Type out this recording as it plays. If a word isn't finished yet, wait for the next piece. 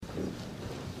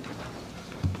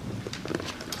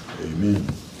Amen.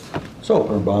 So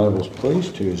open our Bibles,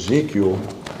 please, to Ezekiel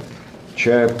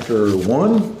chapter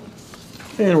 1.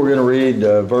 And we're going to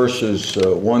read verses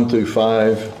 1 through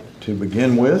 5 to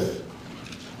begin with.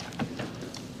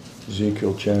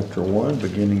 Ezekiel chapter 1,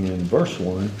 beginning in verse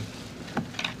 1.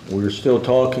 We're still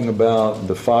talking about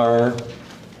the fire,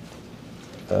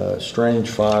 strange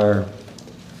fire,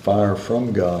 fire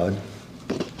from God,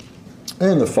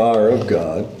 and the fire of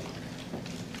God.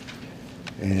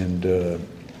 And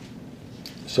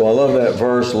so I love that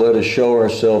verse, let us show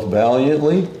ourselves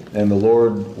valiantly, and the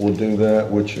Lord will do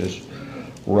that which is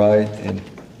right in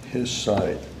His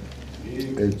sight.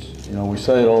 It's, we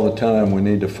say it all the time, we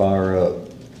need to fire up.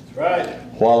 That's right.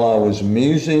 While I was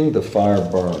musing, the fire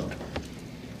burned.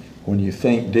 When you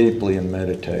think deeply and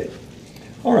meditate.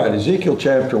 All right, Ezekiel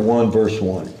chapter 1, verse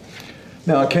 1.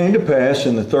 Now it came to pass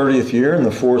in the 30th year, in the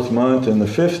 4th month, in the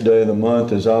 5th day of the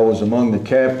month, as I was among the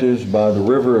captives by the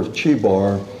river of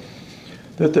Chebar,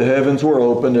 that the heavens were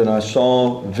opened, and I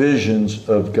saw visions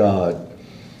of God.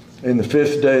 In the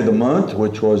 5th day of the month,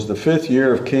 which was the 5th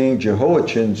year of King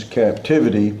Jehoiachin's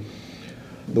captivity,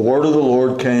 the word of the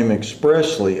Lord came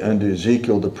expressly unto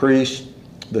Ezekiel the priest,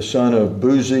 the son of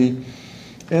Buzi,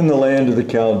 in the land of the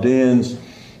Chaldeans,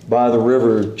 by the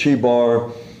river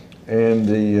Chebar, and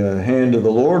the hand of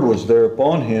the Lord was there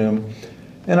upon him.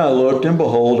 And I looked, and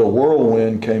behold, a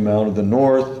whirlwind came out of the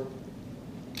north,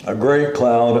 a great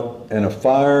cloud, and a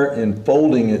fire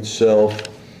enfolding itself,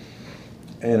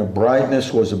 and a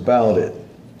brightness was about it.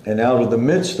 And out of the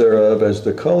midst thereof, as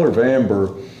the color of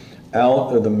amber,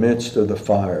 out of the midst of the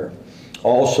fire.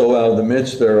 Also out of the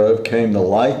midst thereof came the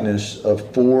likeness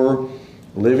of 4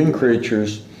 living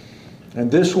creatures, and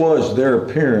this was their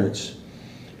appearance.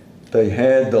 They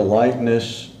had the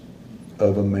likeness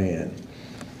of a man.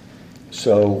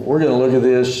 So we're going to look at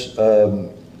this.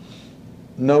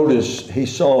 Notice he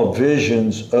saw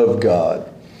visions of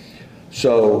God.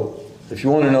 So if you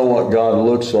want to know what God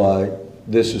looks like,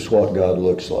 this is what God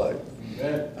looks like.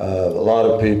 A lot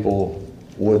of people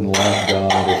wouldn't like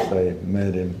God if they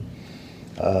met him.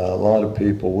 A lot of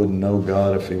people wouldn't know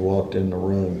God if he walked in the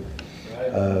room.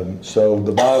 So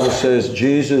the Bible says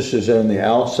Jesus is on the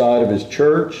outside of his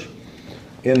church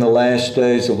in the last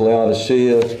days of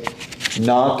Laodicea,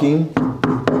 knocking.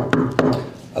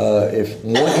 If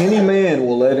any man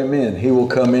will let him in, he will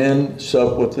come in,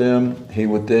 sup with them, he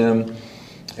with them,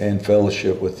 and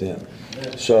fellowship with them.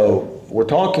 So we're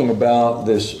talking about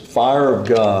this fire of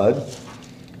God,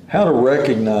 how to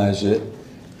recognize it,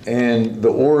 and the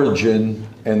origin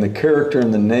and the character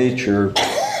and the nature,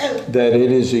 that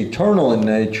it is eternal in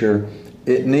nature.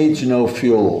 It needs no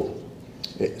fuel.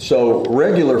 So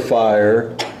regular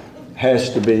fire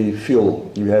has to be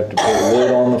fuel. You have to put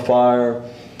wood on the fire,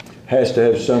 has to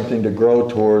have something to grow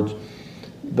towards.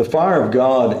 The fire of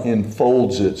God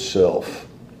enfolds itself.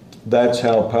 That's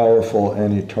how powerful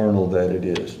and eternal that it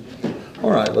is.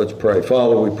 All right, let's pray.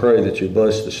 Father, we pray that you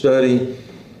bless the study.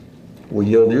 We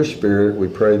yield your Spirit. We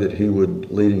pray that he would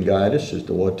lead and guide us as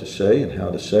to what to say and how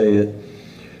to say it,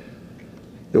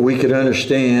 that we could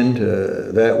understand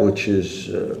that which is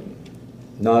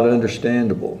not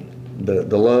understandable,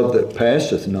 the love that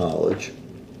passeth knowledge,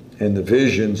 and the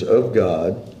visions of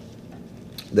God,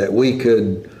 that we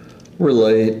could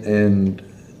relate and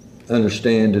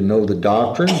understand and know the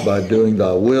doctrine by doing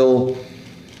thy will,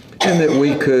 and that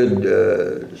we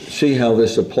could see how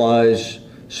this applies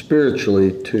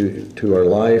spiritually to our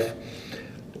life.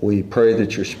 We pray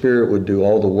that your Spirit would do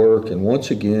all the work, and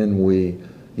once again we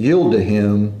yield to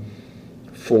him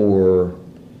for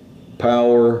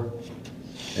power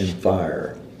and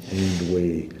fire. And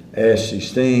we ask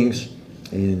these things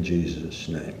in Jesus'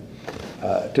 name.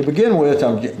 To begin with,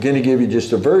 I'm going to give you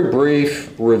just a very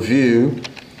brief review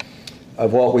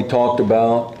of what we talked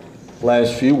about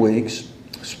last few weeks,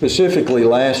 specifically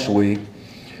last week.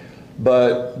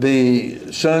 But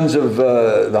the sons of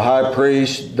the high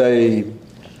priest, they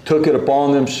took it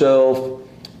upon themselves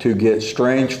to get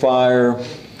strange fire.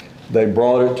 They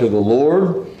brought it to the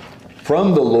Lord.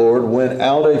 From the Lord went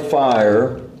out a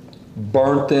fire,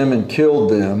 burnt them and killed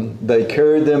them. They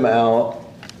carried them out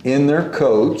in their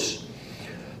coats.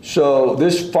 So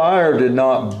this fire did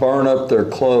not burn up their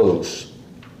clothes.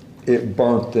 It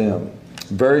burnt them.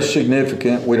 Very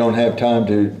significant. We don't have time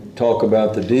to talk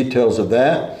about the details of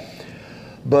that.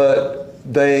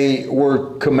 But they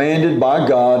were commanded by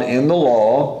God in the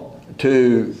law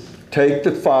to take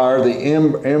the fire, the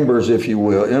embers, if you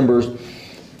will, embers,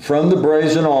 from the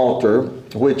brazen altar,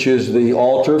 which is the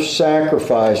altar of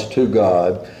sacrifice to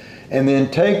God, and then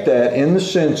take that in the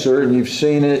censer, and you've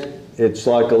seen it, it's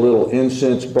like a little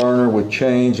incense burner with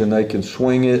chains, and they can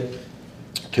swing it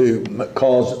to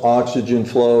cause oxygen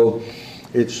flow.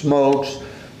 It smokes.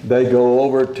 They go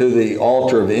over to the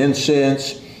altar of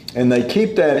incense, and they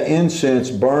keep that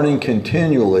incense burning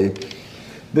continually.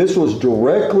 This was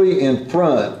directly in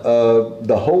front of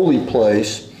the holy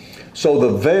place, so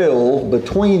the veil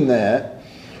between that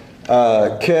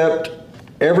kept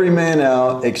every man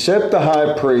out except the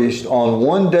high priest. On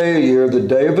one day a year, the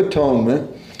Day of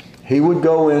Atonement, he would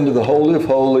go into the Holy of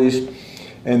Holies,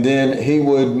 and then he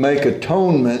would make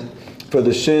atonement for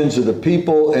the sins of the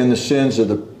people and the sins of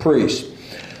the priests.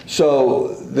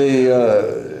 So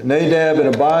the Nadab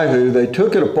and Abihu, they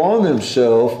took it upon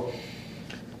themselves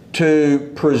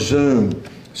to presume.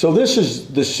 So this is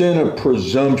the sin of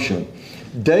presumption.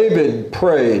 David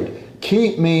prayed,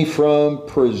 keep me from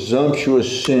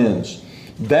presumptuous sins.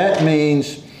 That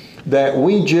means that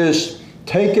we just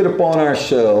take it upon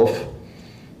ourselves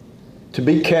to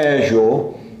be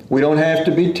casual. We don't have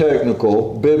to be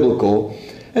technical, biblical,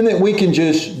 and that we can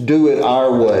just do it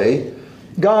our way.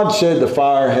 God said the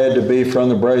fire had to be from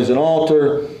the brazen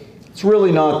altar. It's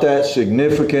really not that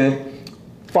significant.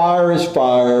 Fire is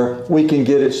fire. We can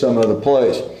get it some other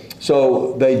place.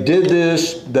 So they did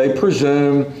this. They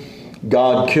presumed.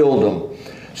 God killed them.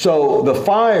 So the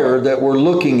fire that we're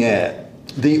looking at,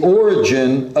 the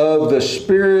origin of the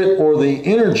spirit or the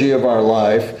energy of our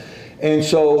life. And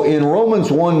so in Romans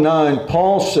 1:9,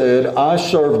 Paul said, I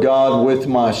serve God with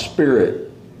my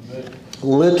spirit.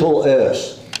 Little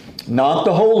s. Not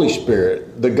the Holy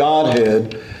Spirit, the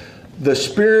Godhead, the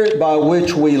spirit by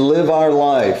which we live our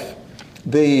life,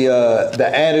 the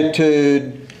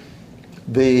attitude,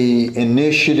 the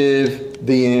initiative,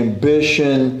 the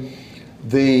ambition,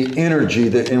 the energy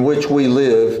in which we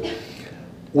live.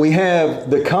 We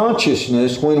have the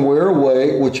consciousness when we're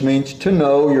awake, which means to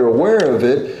know, you're aware of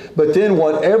it, but then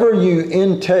whatever you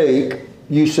intake,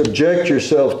 you subject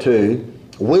yourself to,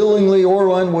 willingly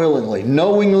or unwillingly,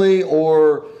 knowingly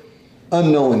or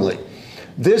unknowingly.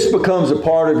 This becomes a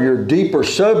part of your deeper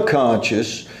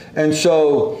subconscious. And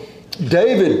so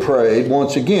David prayed,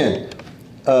 once again,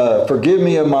 forgive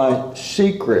me of my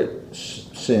secret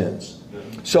sins.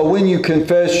 So when you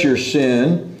confess your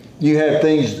sin, you have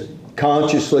things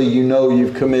consciously you know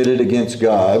you've committed against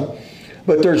God.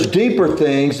 But there's deeper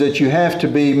things that you have to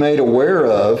be made aware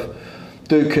of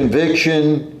through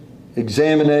conviction,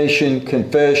 examination,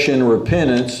 confession,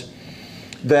 repentance,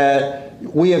 that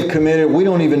we have committed, we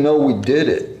don't even know we did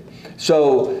it.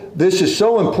 So this is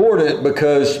so important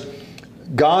because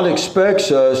God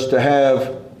expects us to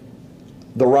have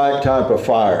the right type of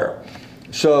fire.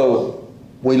 So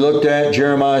we looked at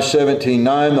Jeremiah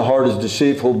 17:9, the heart is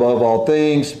deceitful above all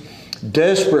things,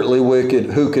 desperately wicked,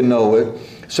 who can know it?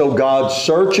 So God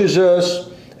searches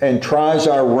us and tries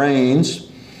our reins,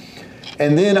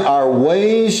 and then our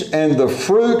ways and the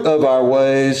fruit of our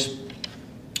ways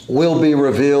will be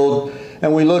revealed.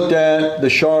 And we looked at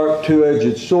the sharp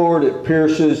two-edged sword. It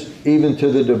pierces even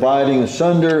to the dividing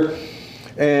asunder.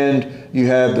 And you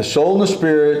have the soul and the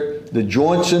spirit, the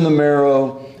joints and the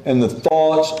marrow, and the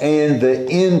thoughts and the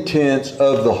intents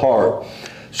of the heart.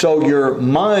 So your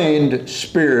mind,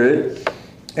 spirit,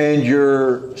 and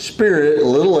your spirit,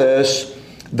 little s,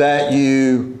 that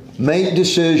you make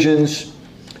decisions,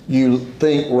 you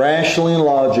think rationally and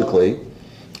logically,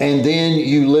 and then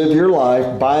you live your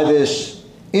life by this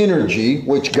energy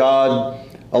which God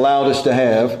allowed us to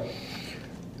have.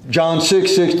 John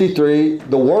 6:63,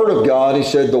 the Word of God, He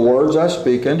said, the words I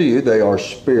speak unto you, they are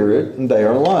spirit and they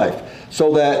are life.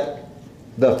 So that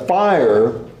the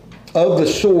fire of the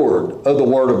sword of the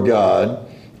Word of God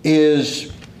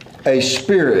is a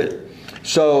spirit.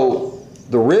 So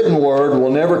the written Word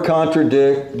will never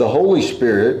contradict the Holy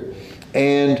Spirit,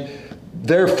 and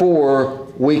therefore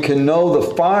we can know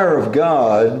the fire of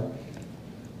God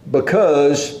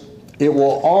because it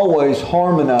will always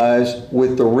harmonize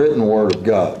with the written Word of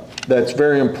God. That's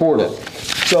very important.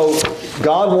 So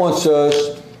God wants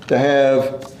us to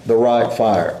have the right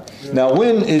fire. Now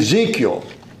when Ezekiel,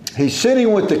 he's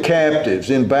sitting with the captives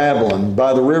in Babylon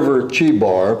by the river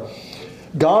Chebar,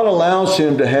 God allows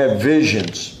him to have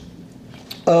visions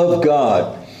of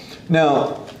God.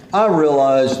 Now, I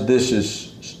realize this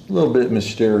is a little bit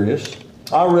mysterious.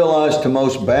 I realize to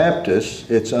most Baptists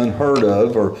it's unheard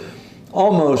of or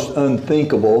almost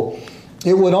unthinkable.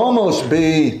 It would almost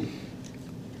be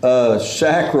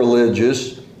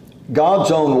sacrilegious,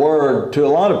 God's own Word, to a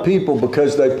lot of people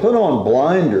because they put on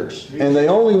blinders and they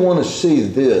only want to see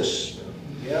this.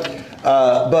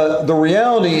 But the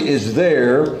reality is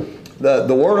there.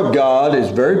 The Word of God is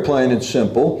very plain and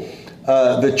simple.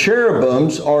 The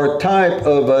cherubims are a type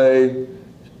of a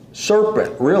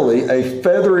serpent, really, a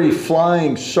feathery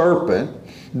flying serpent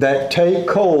that take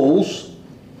coals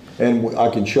and I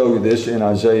can show you this in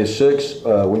Isaiah 6.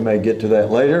 We may get to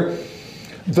that later.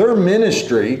 Their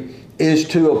ministry is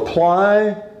to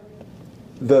apply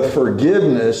the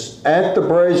forgiveness at the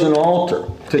brazen altar,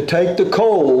 to take the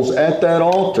coals at that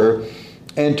altar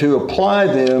and to apply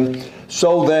them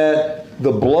so that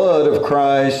the blood of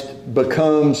Christ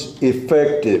becomes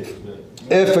effective,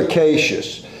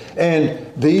 efficacious. And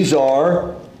these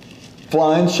are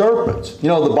flying serpents. You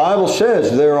know, the Bible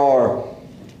says there are,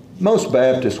 most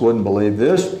Baptists wouldn't believe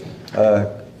this,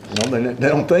 they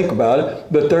don't think about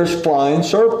it, but there's flying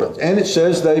serpents. And it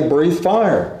says they breathe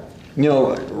fire. You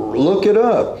know, look it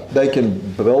up. They can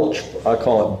belch, I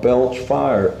call it belch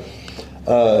fire.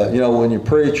 You know, when you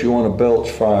preach, you want to belch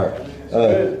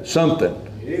fire. Something.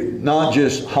 Not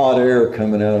just hot air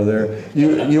coming out of there.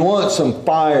 You want some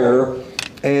fire.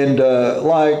 And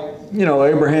like, you know,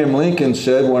 Abraham Lincoln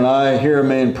said, when I hear a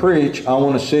man preach, I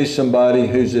want to see somebody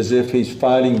who's as if he's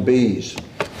fighting bees.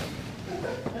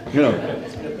 You know,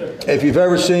 if you've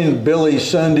ever seen Billy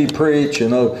Sunday preach, you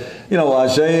know,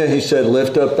 Isaiah, he said,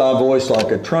 lift up thy voice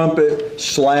like a trumpet,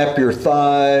 slap your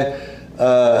thigh,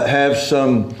 have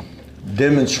some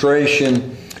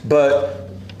demonstration. But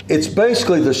it's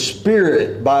basically the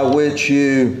spirit by which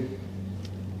you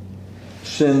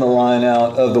send the line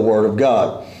out of the Word of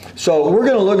God. So we're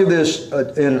going to look at this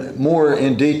more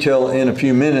in detail in a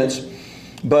few minutes,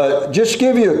 but just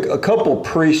give you a couple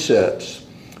precepts.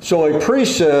 So a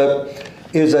precept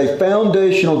is a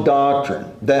foundational doctrine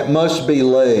that must be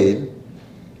laid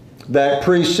that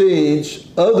precedes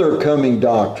other coming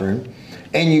doctrine,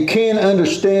 and you can't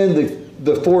understand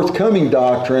the forthcoming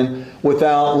doctrine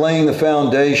without laying the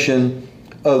foundation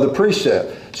of the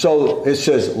precept. So it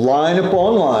says line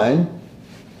upon line,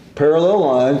 parallel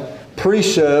line,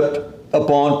 precept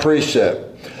upon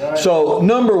precept. Right. So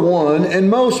number one, and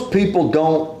most people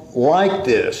don't like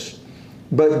this,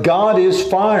 but God is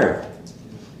fire.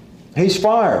 He's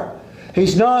fire.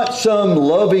 He's not some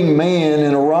loving man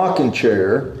in a rocking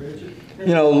chair,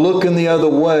 you know, looking the other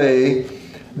way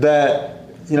that,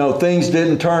 you know, things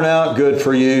didn't turn out good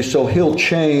for you, so He'll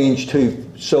change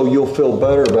so you'll feel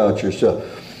better about yourself.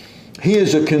 He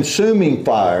is a consuming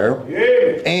fire,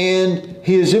 and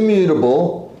He is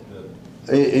immutable.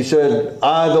 He said,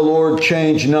 I, the Lord,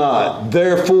 change not.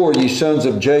 Therefore, ye sons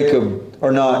of Jacob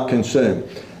are not consumed.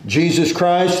 Jesus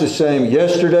Christ, the same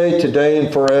yesterday, today,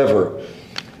 and forever.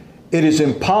 It is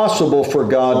impossible for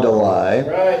God to lie.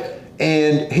 Right.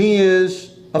 And He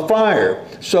is a fire.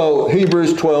 So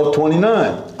Hebrews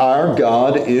 12:29, our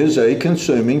God is a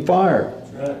consuming fire.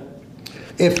 Right.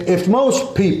 If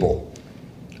most people,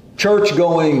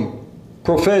 church-going,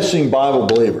 professing Bible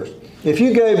believers, if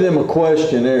you gave them a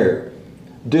questionnaire,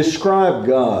 describe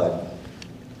God,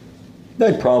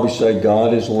 they'd probably say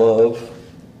God is love.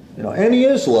 You know, and He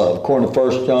is love, according to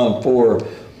 1 John 4,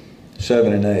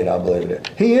 7 and 8, I believe it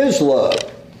is. He is love.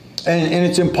 And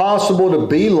it's impossible to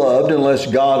be loved unless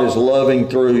God is loving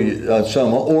through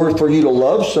someone, or for you to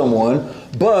love someone.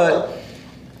 But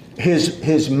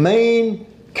His main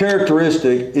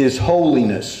characteristic is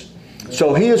holiness.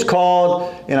 So He is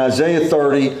called in Isaiah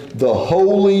 30, the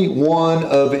Holy One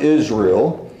of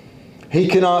Israel. He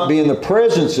cannot be in the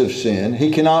presence of sin.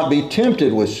 He cannot be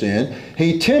tempted with sin.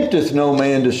 He tempteth no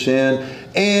man to sin.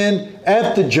 And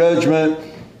at the judgment,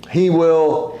 He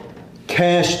will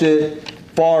cast it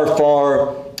far,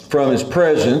 far from His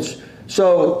presence.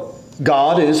 So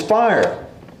God is fire.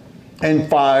 And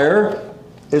fire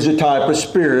is a type of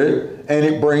spirit, and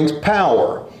it brings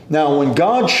power. Now, when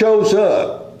God shows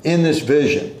up in this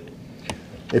vision,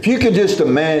 if you could just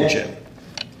imagine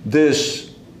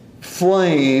this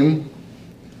flame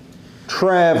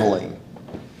traveling,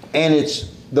 and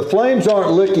the flames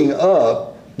aren't licking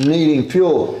up needing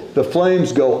fuel. The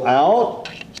flames go out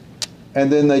and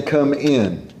then they come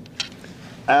in,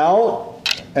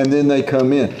 out and then they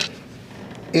come in.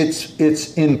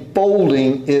 It's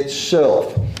enfolding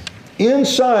itself.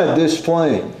 Inside this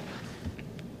flame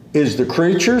is the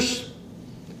creatures,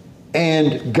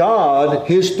 and God,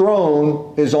 His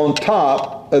throne, is on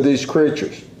top of these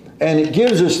creatures. And it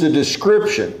gives us the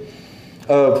description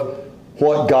of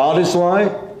what God is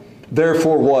like,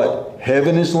 therefore what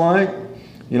heaven is like.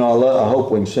 You know, I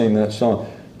hope we can sing that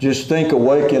song. Just think of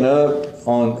waking up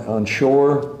on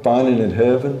shore, finding it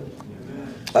heaven.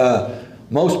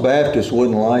 Most Baptists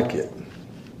wouldn't like it.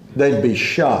 They'd be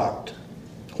shocked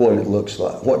what it looks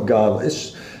like, what God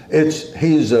is.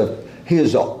 He is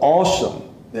a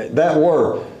awesome, that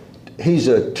word, He's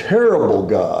a terrible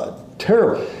God.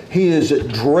 Terrible. He is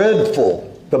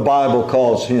dreadful, the Bible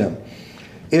calls Him.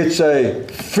 It's a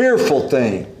fearful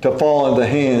thing to fall into the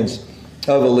hands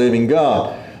of a living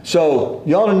God. So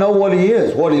you ought to know what He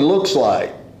is, what He looks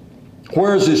like.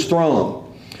 Where is His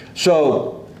throne?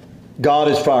 So, God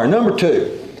is fire. Number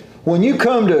two, when you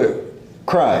come to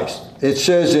Christ, it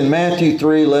says in Matthew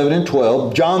 3, 11 and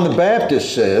 12, John the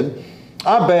Baptist said,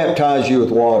 I baptize you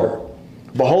with water.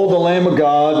 Behold the Lamb of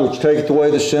God, which taketh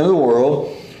away the sin of the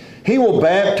world. He will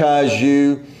baptize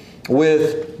you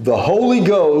with the Holy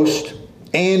Ghost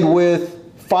and with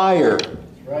fire.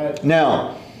 Right.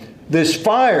 Now, this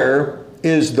fire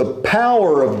is the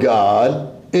power of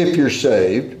God if you're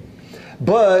saved,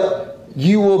 but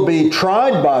you will be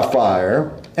tried by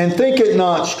fire, and think it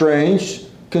not strange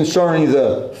concerning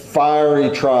the fiery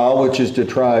trial which is to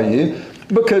try you,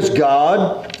 because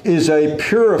God is a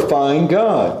purifying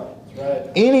God. Right.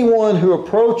 Anyone who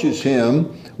approaches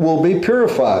Him will be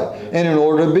purified. And in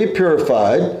order to be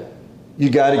purified, you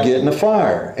got to get in the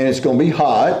fire. And it's going to be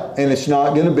hot, and it's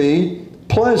not going to be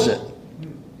pleasant.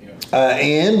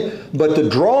 But the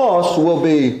dross will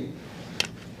be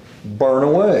burned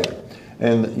away.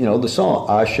 And, you know, the song,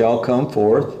 I shall come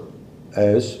forth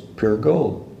as pure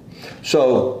gold.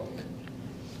 So,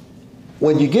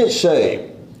 when you get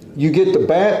saved, you get the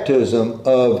baptism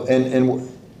of, and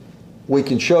we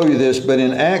can show you this, but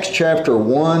in Acts chapter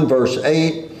 1, verse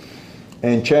 8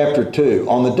 and chapter 2,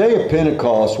 on the day of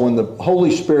Pentecost, when the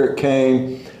Holy Spirit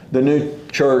came, the new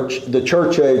church, the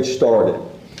church age started.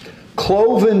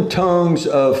 Cloven tongues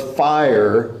of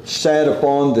fire sat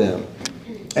upon them,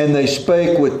 and they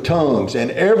spake with tongues.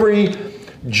 And every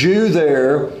Jew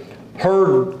there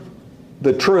heard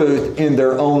the truth in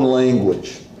their own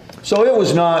language. So it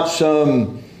was not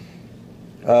some,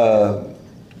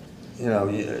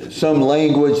 some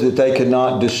language that they could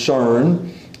not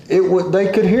discern.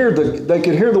 They could hear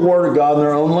the word of God in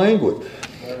their own language.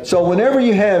 So whenever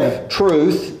you have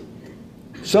truth,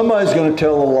 somebody's going to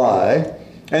tell a lie,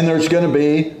 and there's going to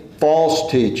be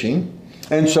false teaching.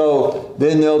 And so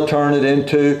then they'll turn it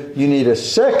into, you need a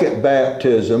second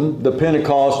baptism, the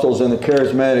Pentecostals and the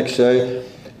Charismatics say,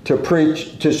 to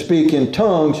preach, to speak in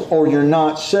tongues, or you're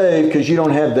not saved because you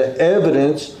don't have the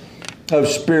evidence of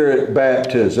Spirit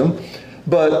baptism.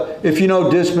 But if you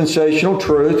know dispensational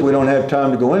truth, we don't have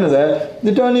time to go into that,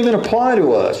 it doesn't even apply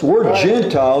to us. We're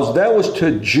Gentiles. That was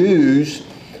to Jews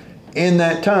in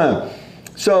that time.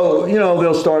 So,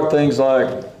 they'll start things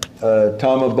like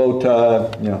Tama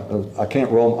Botai, I can't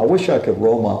roll, I wish I could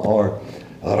roll my R.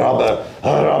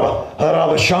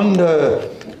 Shanda,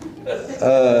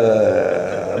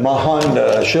 my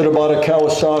Honda, should have bought a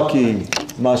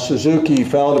Kawasaki, my Suzuki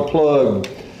fouled a plug,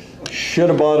 should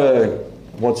have bought a,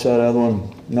 what's that other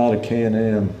one? Not a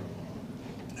Can-Am,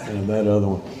 and that other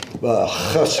one,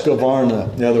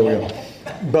 Husqvarna, the other way.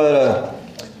 But,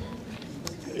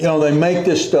 they make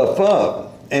this stuff up,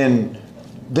 and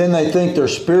then they think they're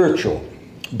spiritual.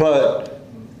 But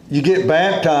you get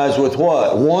baptized with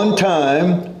what? One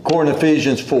time, according to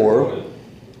Ephesians 4,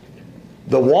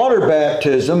 the water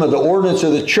baptism of the ordinance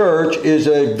of the church is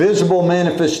a visible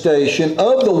manifestation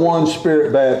of the one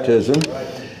Spirit baptism.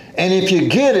 And if you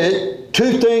get it,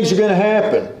 two things are going to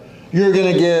happen. You're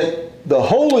going to get the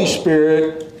Holy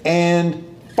Spirit and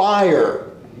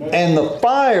fire. And the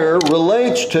fire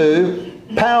relates to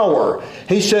power.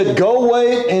 He said, go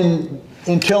wait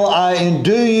until I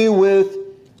endue you with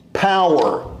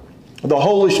power. The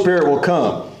Holy Spirit will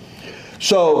come.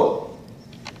 So,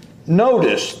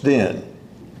 notice then,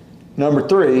 number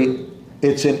 3,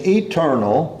 it's an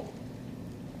eternal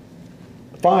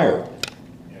fire.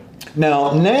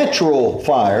 Now, natural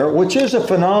fire, which is a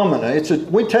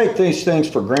phenomenon, we take these things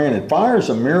for granted. Fire is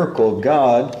a miracle of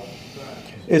God.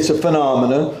 It's a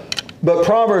phenomenon. But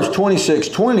Proverbs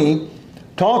 26:20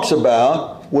 talks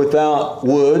about, without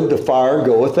wood, the fire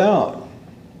goeth out.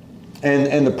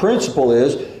 And the principle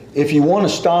is, if you want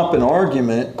to stop an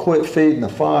argument, quit feeding the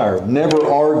fire. Never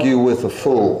argue with a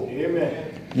fool.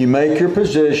 Amen. You make your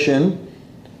position,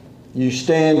 you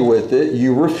stand with it,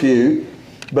 you refute,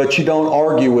 but you don't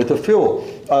argue with a fool,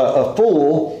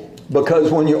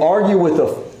 because when you argue with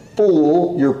a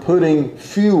fool, you're putting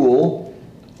fuel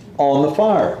on the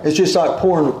fire. It's just like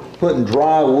putting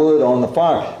dry wood on the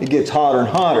fire. It gets hotter and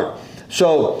hotter.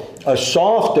 So a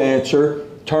soft answer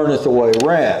turneth away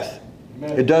wrath.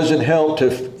 Amen. It doesn't help to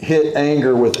hit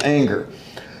anger with anger.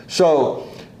 So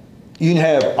you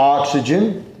have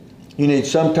oxygen, you need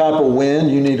some type of wind,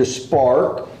 you need a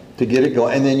spark to get it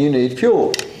going, and then you need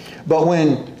fuel. But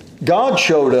when God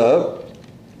showed up,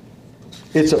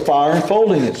 it's a fire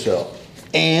unfolding itself.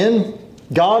 And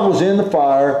God was in the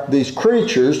fire, these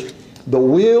creatures, the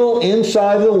wheel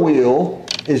inside the wheel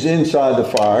is inside the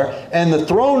fire, and the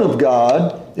throne of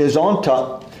God is on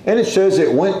top. And it says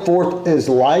it went forth as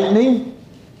lightning,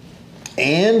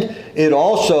 And it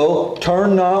also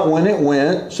turned not when it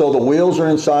went, so the wheels are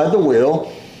inside the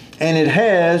wheel, and it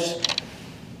has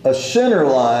a center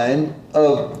line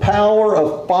of power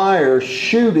of fire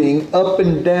shooting up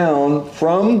and down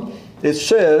from, it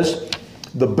says,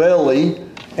 the belly,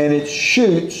 and it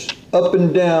shoots up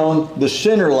and down the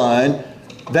center line.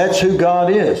 That's who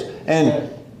God is. And,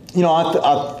 you know,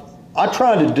 I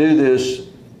try to do this,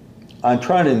 I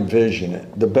try to envision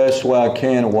it the best way I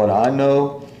can of what I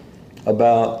know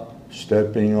about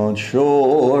stepping on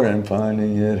shore and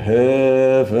finding it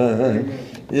heaven.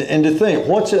 And to think,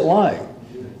 what's it like?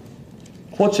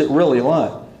 What's it really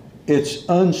like? It's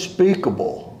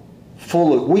unspeakable,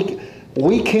 full of,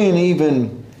 we can't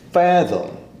even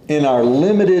fathom in our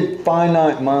limited,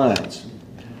 finite minds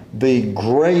the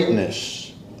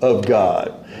greatness of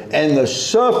God. And the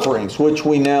sufferings which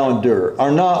we now endure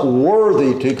are not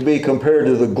worthy to be compared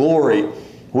to the glory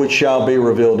which shall be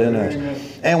revealed in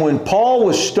us. And when Paul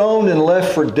was stoned and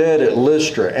left for dead at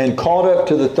Lystra and caught up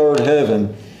to the third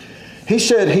heaven, he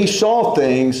said he saw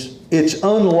things it's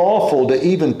unlawful to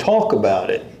even talk about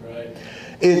it. Right.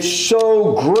 It's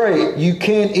so great you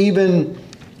can't even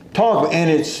talk, and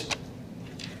it's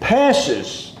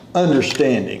passes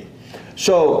understanding.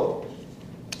 So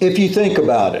if you think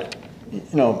about it, you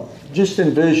know, just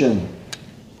envision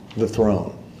the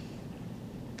throne.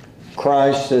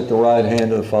 Christ at the right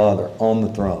hand of the Father on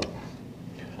the throne.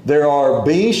 There are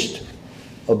beasts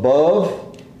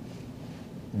above,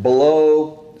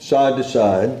 below, side to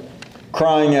side,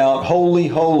 crying out, "Holy,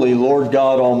 holy, Lord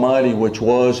God Almighty, which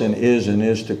was and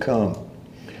is to come."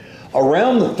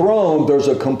 Around the throne, there's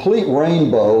a complete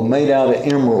rainbow made out of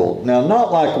emerald. Now,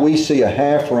 not like we see a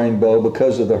half rainbow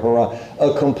because of the horizon.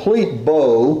 A complete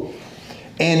bow,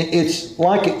 and it's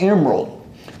like an emerald.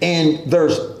 And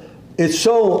it's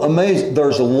so amazing.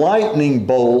 There's lightning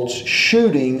bolts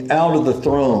shooting out of the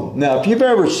throne. Now, if you've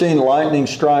ever seen lightning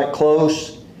strike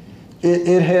close,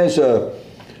 it has a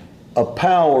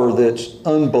power that's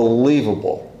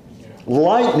unbelievable.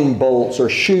 Lightning bolts are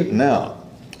shooting out.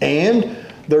 And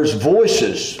there's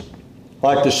voices,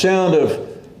 like the sound of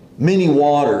many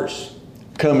waters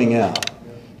coming out.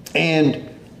 And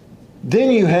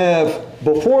then you have,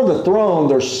 before the throne,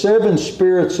 there's 7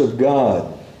 spirits of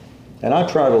God. And I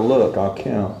try to look, I'll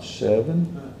count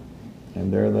 7.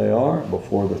 And there they are,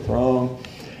 before the throne.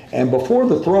 And before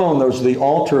the throne, there's the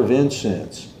altar of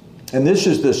incense. And this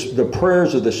is the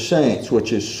prayers of the saints,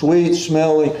 which is sweet,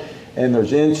 smelly, and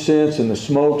there's incense and the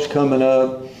smoke's coming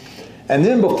up. And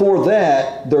then before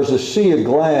that, there's a sea of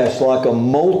glass, like a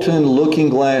molten looking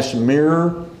glass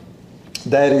mirror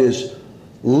that is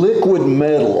liquid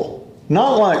metal,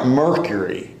 not like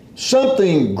mercury,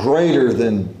 something greater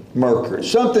than mercury,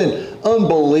 something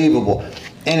unbelievable.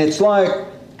 And it's like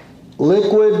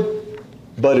liquid,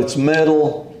 but it's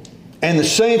metal. And the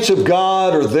saints of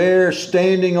God are there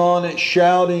standing on it,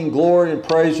 shouting glory and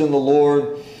praising the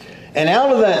Lord. And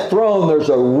out of that throne, there's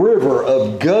a river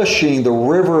of gushing, the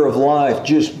river of life,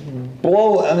 just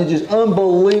just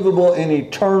unbelievable and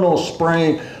eternal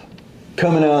spring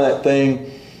coming out of that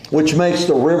thing, which makes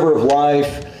the river of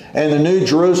life. And the New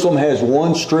Jerusalem has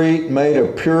one street made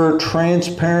of pure,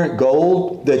 transparent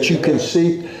gold that you can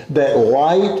see, that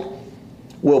light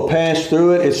will pass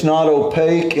through it. It's not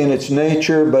opaque in its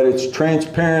nature, but it's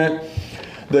transparent.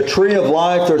 The tree of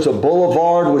life, there's a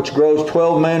boulevard which grows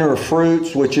 12 manner of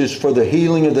fruits, which is for the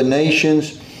healing of the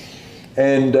nations.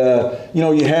 And,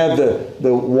 you have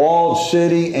the walled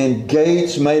city and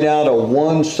gates made out of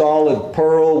one solid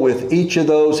pearl, with each of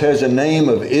those has a name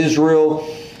of Israel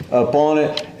upon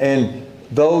it. And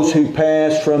those who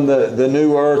pass from the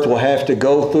new earth will have to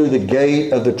go through the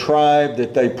gate of the tribe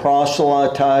that they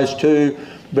proselytize to,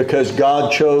 because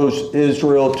God chose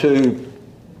Israel to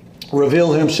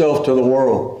reveal himself to the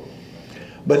world.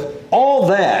 But all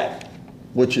that,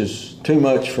 which is too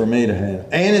much for me to handle.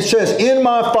 And it says, in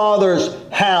my Father's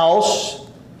house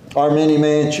are many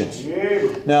mansions.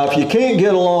 Now, if you can't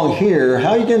get along here,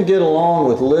 how are you going to get along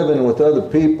with living with other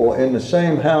people in the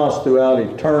same house throughout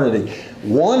eternity?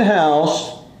 One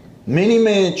house, many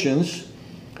mansions.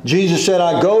 Jesus said,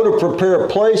 I go to prepare a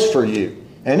place for you.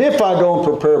 And if I go and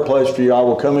prepare a place for you, I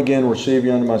will come again and receive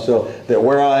you unto myself, that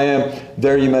where I am,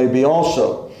 there you may be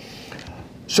also.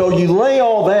 So you lay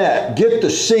all that, get the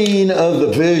scene of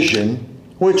the vision,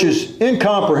 which is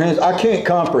incomprehensible. I can't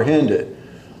comprehend it.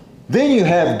 Then you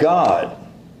have God.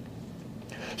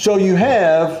 So you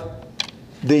have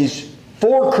these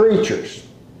 4 creatures.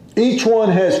 Each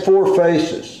one has 4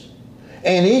 faces.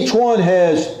 And each one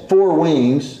has 4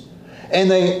 wings. And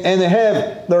they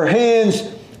have their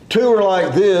hands. 2 are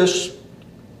like this,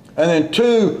 and then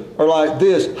 2 are like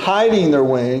this, hiding their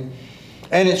wing.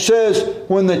 And it says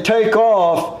when they take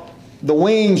off, the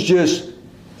wings just,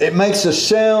 it makes a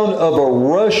sound of a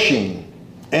rushing.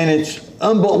 And it's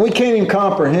unbelievable. We can't even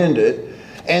comprehend it.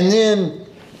 And then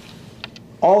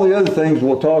all the other things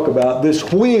we'll talk about.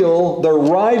 This wheel, they're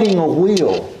riding a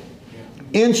wheel.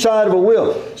 Inside of a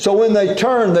wheel. So when they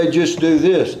turn, they just do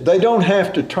this. They don't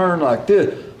have to turn like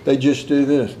this. They just do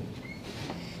this.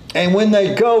 And when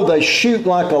they go, they shoot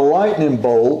like a lightning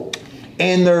bolt.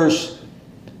 And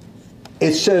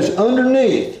it says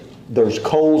underneath, there's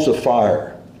coals of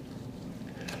fire.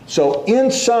 So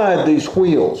inside these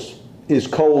wheels is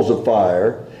coals of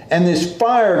fire. And this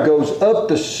fire goes up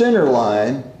the center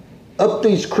line, up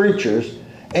these creatures,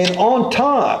 and on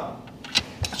top.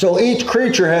 So each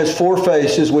creature has 4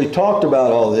 faces. We talked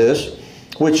about all this,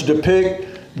 which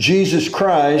depict Jesus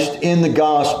Christ in the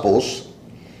Gospels.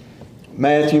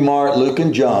 Matthew, Mark, Luke,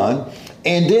 and John.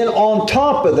 And then on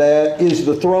top of that is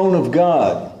the throne of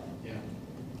God.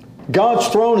 God's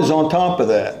throne is on top of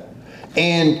that.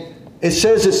 And it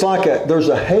says it's like there's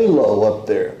a halo up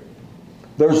there.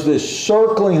 There's this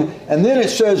circling, and then it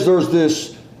says there's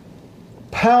this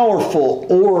powerful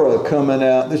aura coming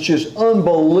out. That's just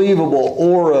unbelievable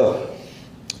aura,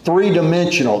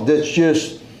 3-dimensional, that's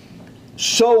just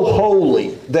so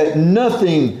holy that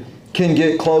nothing can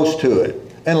get close to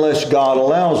it unless God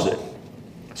allows it.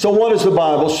 So what does the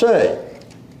Bible say?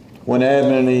 When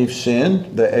Adam and Eve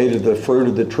sinned, they ate of the fruit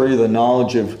of the tree of the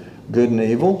knowledge of good and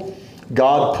evil.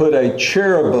 God put a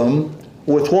cherubim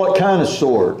with what kind of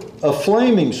sword? A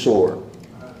flaming sword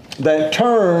that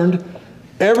turned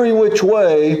every which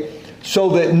way so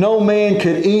that no man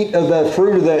could eat of that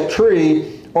fruit of that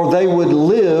tree, or they would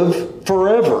live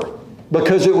forever,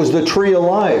 because it was the tree of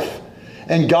life.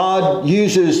 And God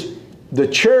uses the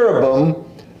cherubim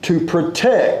to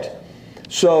protect.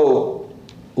 So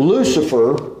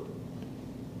Lucifer,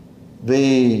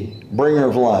 the bringer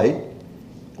of light,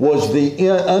 was the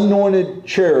anointed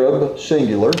cherub,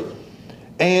 singular.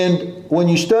 And when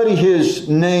you study his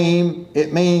name,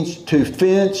 it means to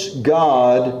fence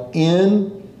God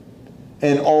in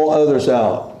and all others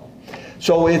out.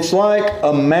 So it's like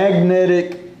a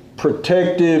magnetic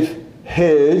protective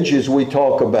hedge, as we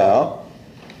talk about,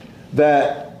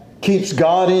 that keeps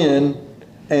God in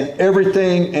and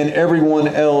everything and everyone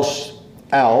else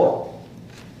out.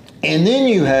 And then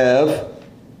you have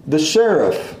the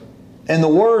seraph. And the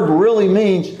word really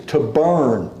means to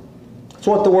burn. That's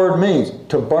what the word means,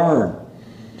 to burn.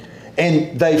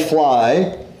 And they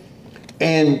fly,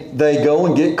 and they go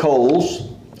and get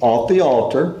coals off the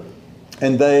altar.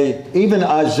 And even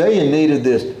Isaiah needed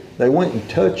this. They went and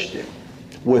touched it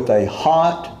with a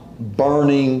hot,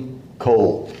 burning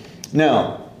coal.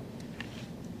 Now,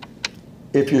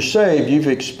 if you're saved, you've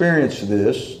experienced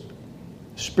this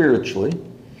spiritually,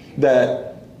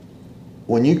 that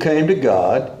when you came to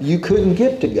God, you couldn't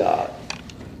get to God.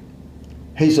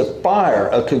 He's a fire,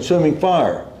 a consuming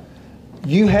fire.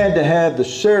 You had to have the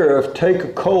seraph take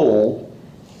a coal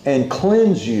and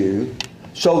cleanse you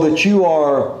so that you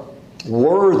are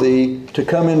worthy to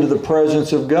come into the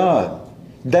presence of God.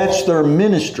 That's their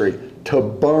ministry, to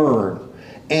burn.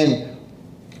 And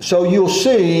so you'll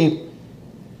see,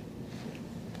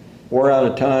 we're out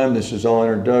of time, this is all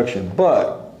introduction,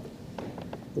 but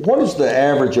what is the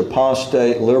average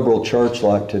apostate liberal church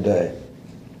like today?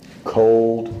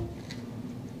 Cold,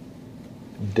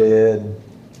 dead,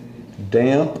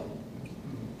 damp,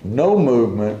 no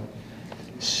movement,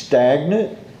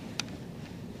 stagnant,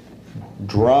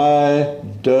 dry,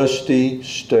 dusty,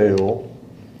 stale.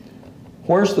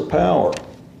 Where's the power?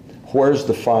 Where's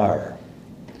the fire?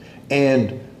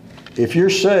 And if you're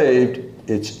saved,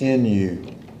 it's in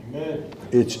you. Amen.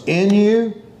 It's in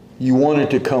you. You want it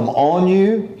to come on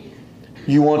you.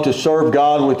 You want to serve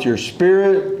God with your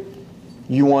spirit.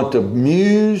 You want to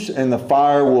muse and the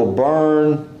fire will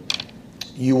burn.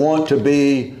 You want to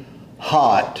be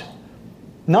hot.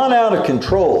 Not out of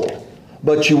control,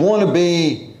 but you want to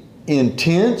be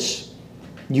intense.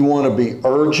 You want to be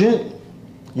urgent.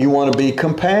 You want to be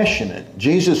compassionate.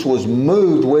 Jesus was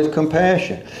moved with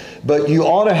compassion. But you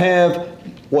ought to have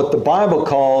what the Bible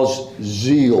calls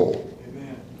zeal.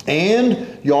 Amen.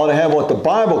 And you ought to have what the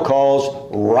Bible calls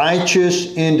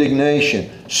righteous indignation.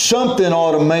 Something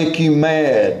ought to make you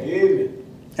mad. Amen.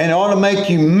 And it ought to make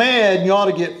you mad, and you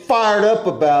ought to get fired up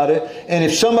about it. And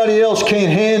if somebody else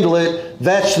can't handle it,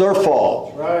 that's their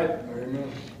fault. Right.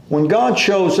 Amen. When God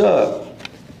shows up,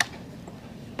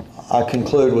 I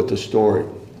conclude with the story.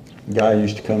 A guy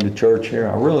used to come to church here.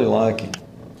 I really like him.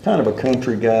 Kind of a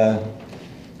country guy.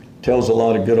 Tells a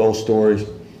lot of good old stories.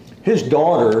 His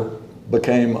daughter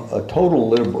became a total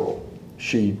liberal.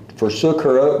 She forsook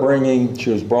her upbringing. She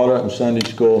was brought up in Sunday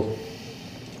school.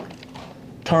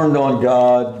 turned on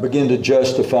God, began to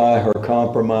justify her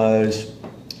compromise,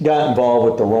 got involved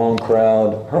with the wrong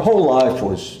crowd. Her whole life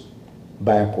was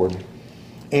backward.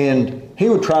 And he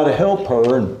would try to help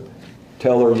her and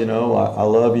tell her, you know, I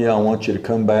love you, I want you to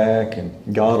come back,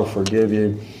 and God will forgive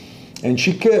you. And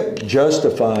she kept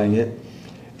justifying it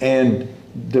and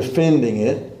defending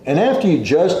it. And after you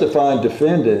justify and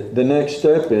defend it, the next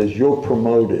step is you'll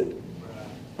promote it.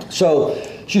 So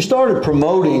she started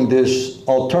promoting this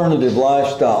alternative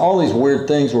lifestyle. All these weird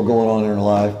things were going on in her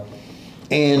life.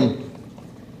 And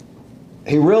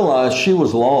he realized she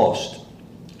was lost.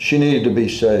 She needed to be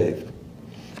saved.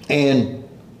 And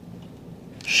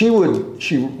she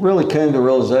really came to the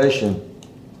realization,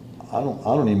 I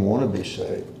don't even want to be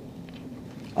saved.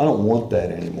 I don't want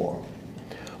that anymore.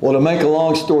 Well, to make a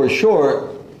long story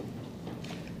short,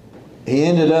 he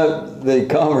ended up the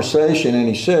conversation and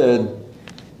he said,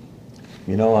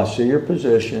 you know, I see your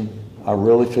position. I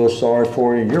really feel sorry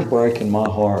for you. You're breaking my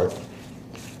heart.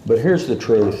 But here's the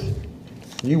truth.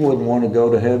 You wouldn't want to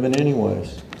go to heaven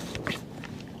anyways.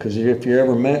 Because if you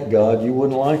ever met God, you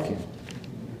wouldn't like him.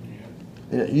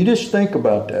 You just think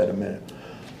about that a minute.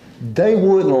 They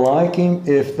wouldn't like him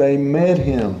if they met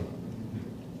him.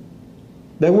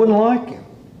 They wouldn't like him.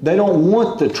 They don't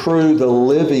want the true, the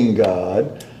living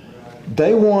God.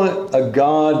 They want a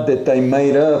God that they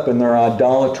made up in their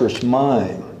idolatrous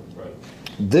mind.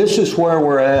 This is where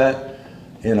we're at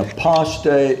in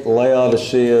apostate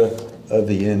Laodicea of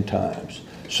the end times.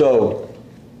 So,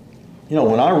 you know,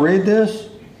 when I read this,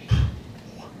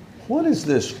 what is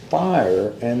this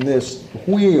fire and this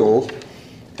wheel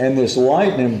and this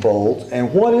lightning bolt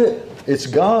and what it's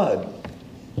God.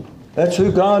 That's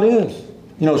who God is.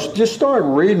 You know, just start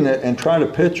reading it and try to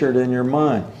picture it in your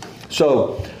mind.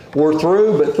 So we're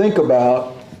through, but think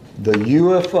about the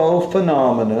UFO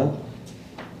phenomena,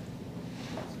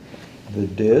 the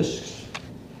discs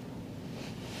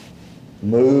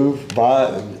move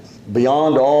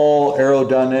beyond all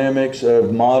aerodynamics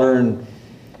of modern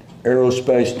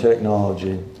aerospace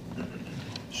technology.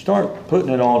 Start putting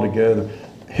it all together.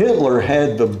 Hitler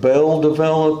had the bell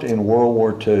developed in World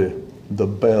War II. The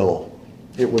bell.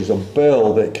 It was a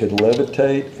bell that could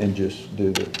levitate and just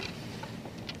do that.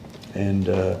 And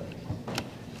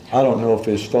I don't know if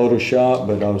it's Photoshop,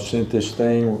 but I was sent this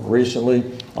thing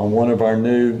recently on one of our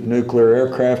new nuclear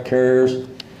aircraft carriers.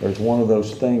 There's one of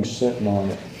those things sitting on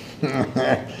it.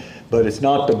 But it's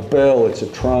not the bell, it's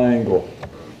a triangle.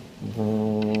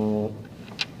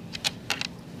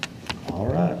 All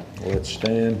right, let's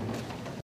stand.